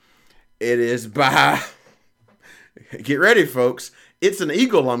assignment. It is by, get ready, folks. It's an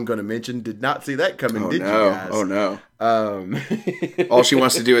Eagle I'm going to mention. Did not see that coming, you guys? Oh, no. All She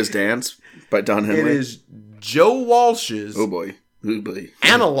Wants to Do Is Dance by Don Henley. It is Joe Walsh's Oh, boy.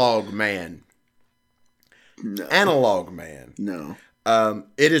 Analog Man. No. Analog Man. No.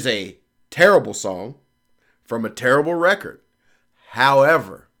 It is a terrible song from a terrible record.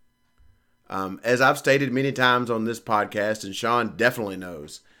 However, as I've stated many times on this podcast, and Sean definitely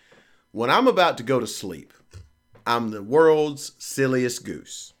knows, when I'm about to go to sleep, I'm the world's silliest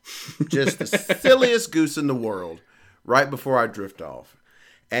goose. Just the silliest goose in the world right before I drift off.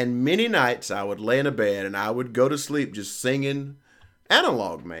 And many nights I would lay in a bed and I would go to sleep just singing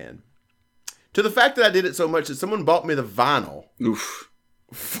Analog Man. To the fact that I did it so much that someone bought me the vinyl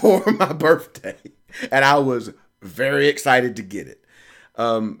for my birthday. And I was very excited to get it.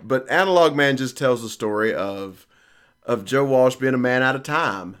 But Analog Man just tells the story of Joe Walsh being a man out of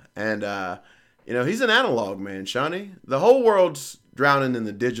time. And, he's an analog man, Shawnee. The whole world's drowning in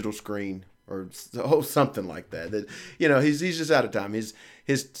the digital screen or something like that. He's just out of time.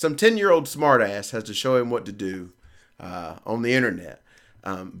 Some 10-year-old smartass has to show him what to do on the internet.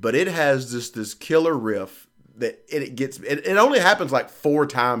 But it has this killer riff that it only happens like 4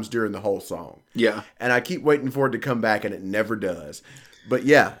 times during the whole song. Yeah. And I keep waiting for it to come back, and it never does. But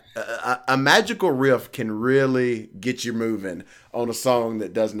yeah, a magical riff can really get you moving on a song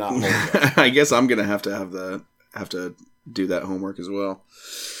that does not hold up. I guess I'm gonna have to do that homework as well.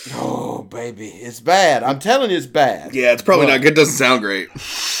 Oh baby, it's bad. I'm telling you, it's bad. Yeah, it's probably not good. Doesn't sound great.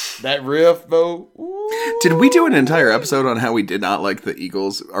 That riff though. Ooh. Did we do an entire episode on how we did not like the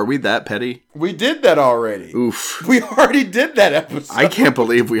Eagles? Are we that petty? We did that already. Oof. We already did that episode. I can't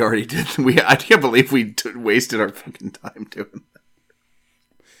believe we already did. I can't believe we wasted our fucking time doing that.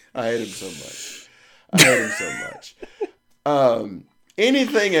 I hate him so much.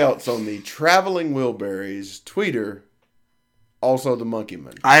 Anything else on the Traveling Wilburys tweeter? Also the Monkey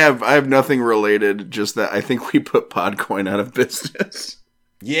Man. I have nothing related. Just that I think we put Podcoin out of business.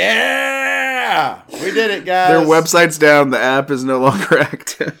 Yeah, we did it, guys. Their website's down. The app is no longer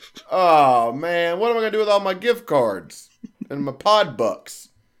active. Oh man, what am I gonna do with all my gift cards and my pod bucks?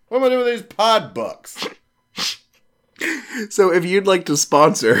 What am I doing with these pod bucks? So if you'd like to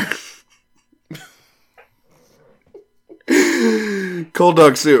sponsor Cold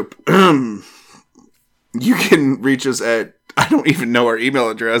Dog Soup, you can reach us at, I don't even know our email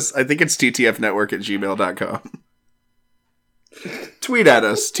address. I think it's ttfnetwork@gmail.com. Tweet at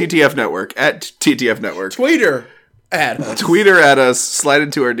us, ttfnetwork, at ttfnetwork. Tweeter at us. Tweeter at us, slide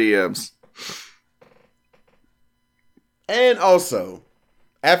into our DMs. And also,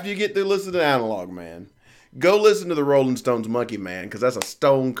 after you get through listening to Analog Man, go listen to the Rolling Stones Monkey Man, because that's a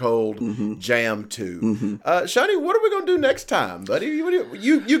stone cold jam too. Shawnee, what are we gonna do next time, buddy?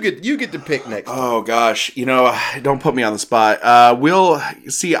 You get to pick next time. Oh gosh, don't put me on the spot. We'll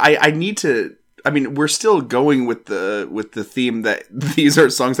see. I need to I mean, we're still going with the theme that these are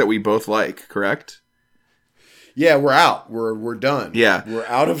songs that we both like, correct? Yeah, we're out. We're done. Yeah. We're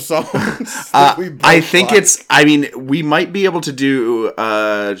out of songs. that we both I think like. I mean, we might be able to do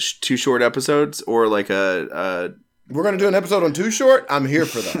 2 short episodes or like a We're going to do an episode on Too Short. I'm here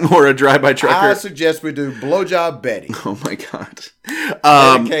for that. or a drive-by trucker. I suggest we do Blowjob Betty. Oh my god.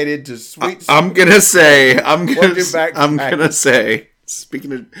 Dedicated to sweet. I'm gonna say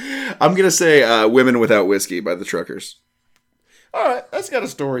Women Without Whiskey by the Truckers. All right, that's got a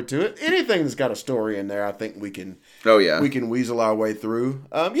story to it. Anything that's got a story in there, I think we can. Oh yeah, we can weasel our way through.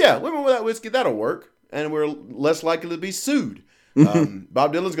 Yeah, Women Without Whiskey, that'll work, and we're less likely to be sued.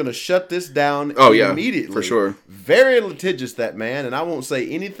 Bob Dylan's going to shut this down immediately. Yeah, for sure. Very litigious, that man, and I won't say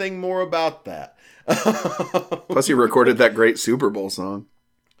anything more about that. Plus, he recorded that great Super Bowl song.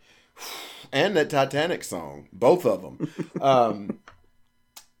 And that Titanic song. Both of them.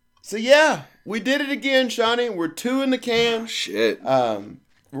 So, yeah, we did it again, Shawnee. We're 2 in the can. Shit.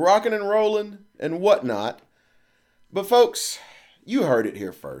 Rocking and rolling and whatnot. But, folks, you heard it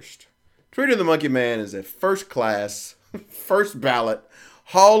here first. Tweeter the Monkey Man is a first-class, first-ballot,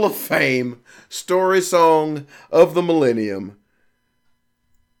 Hall of Fame story song of the millennium.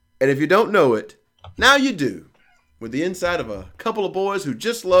 And if you don't know it, now you do. With the insight of a couple of boys who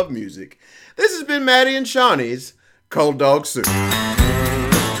just love music. This has been Maddie and Shawnee's Cold Dog Soup.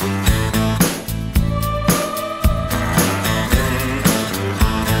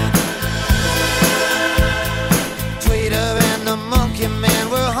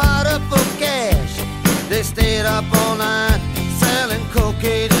 They stayed up all night selling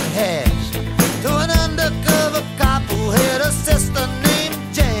cocaine and hash to an undercover cop who had a sister named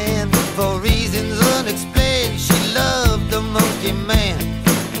Jan. For reasons unexplained, she loved the Monkey Man.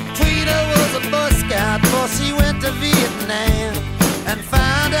 Tweeter was a Boy Scout before she went to Vietnam and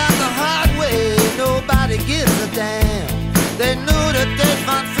found out the hard way nobody gives a damn. They knew that they'd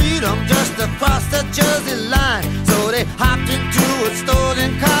find freedom just across the Jersey line, so they hopped into a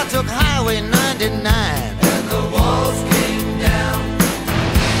stolen car, took Highway 99, and the walls came down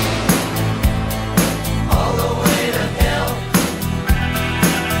all the way to hell.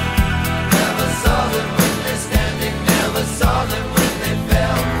 Never saw them when they're standing, never saw them when they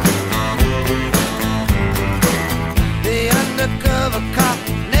fell. The undercover cop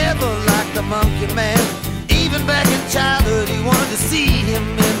never liked the Monkey Man. Even back in childhood, he wanted to see him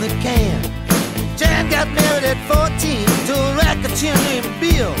in the can. Jan got married at 14 to a racketeer named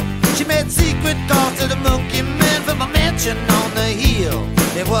Bill. She made secret calls to the Monkey Man from a mansion on the hill.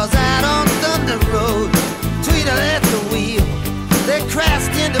 It was out on Thunder Road, Tweeter at the wheel. They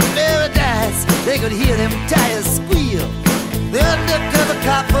crashed into paradise, they could hear them tires squeal. The undercover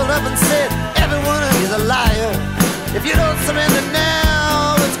cop pulled up and said, everyone is a liar. If you don't surrender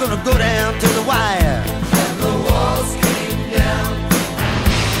now, it's gonna go down to the wire. And the walls came down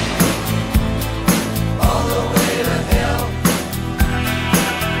all the way to hell.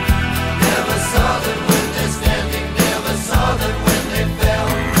 Never saw them when they're standing, never saw them when they fell.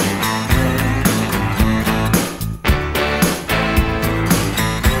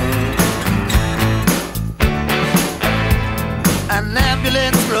 An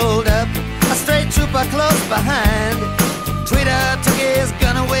ambulance rolled up, a straight trooper close behind. Tweeter took his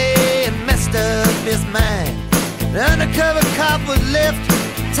gun away and messed up his mind. The undercover cop was left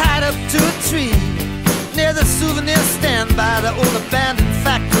tied up to a tree near the souvenir stand by the old abandoned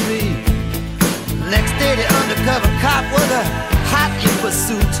factory. Next day the undercover cop was a hot in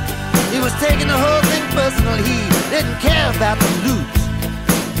pursuit. He was taking the whole thing personal, he didn't care about the loot.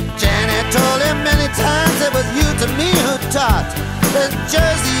 Janet told him many times it was you to me who taught that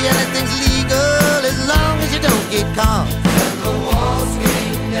Jersey anything's legal as long as you don't get caught. And the walls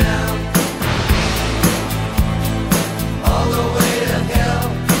came down all the way to hell.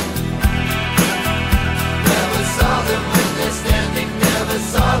 Never saw them when they're standing, never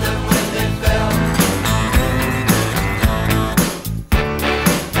saw them when they fell.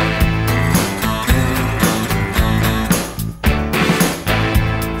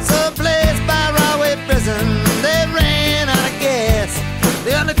 Someplace by Rahway Prison, they ran out of gas.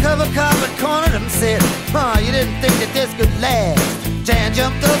 The undercover cop had cornered him, said, "Ma, you didn't think that this could last." Jan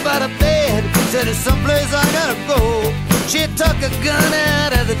jumped up out of bed, said, "There's someplace I gotta go." She took a gun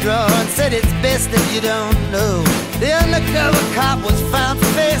out of the drawer and said, "It's best if you don't know." The undercover cop was found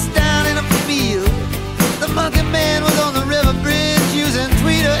face down in a field. The Monkey Man was on the river bridge using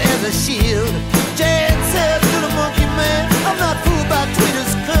Tweeter as a shield. Jan said to the Monkey Man, "I'm not fooled by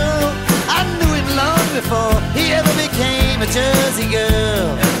Tweeter's curl. I knew him long before he ever became a Jersey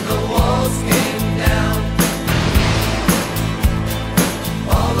girl." And the walls came down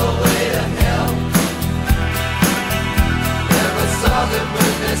all the way to hell.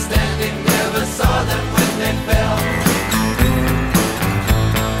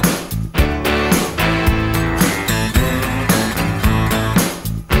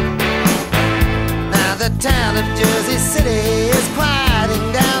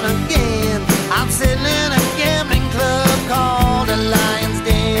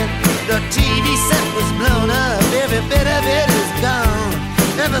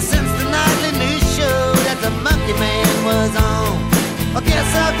 ever since the nightly news show that the Monkey Man was on. I guess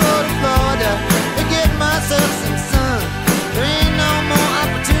I'll go to Florida and get myself some sun. There ain't no more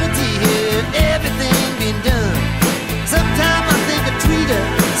opportunity here, everything been done. Sometimes I think of Tweeter,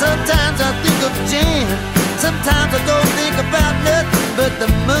 sometimes I think of Jan, sometimes I don't think about nothing but the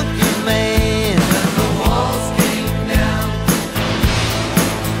money.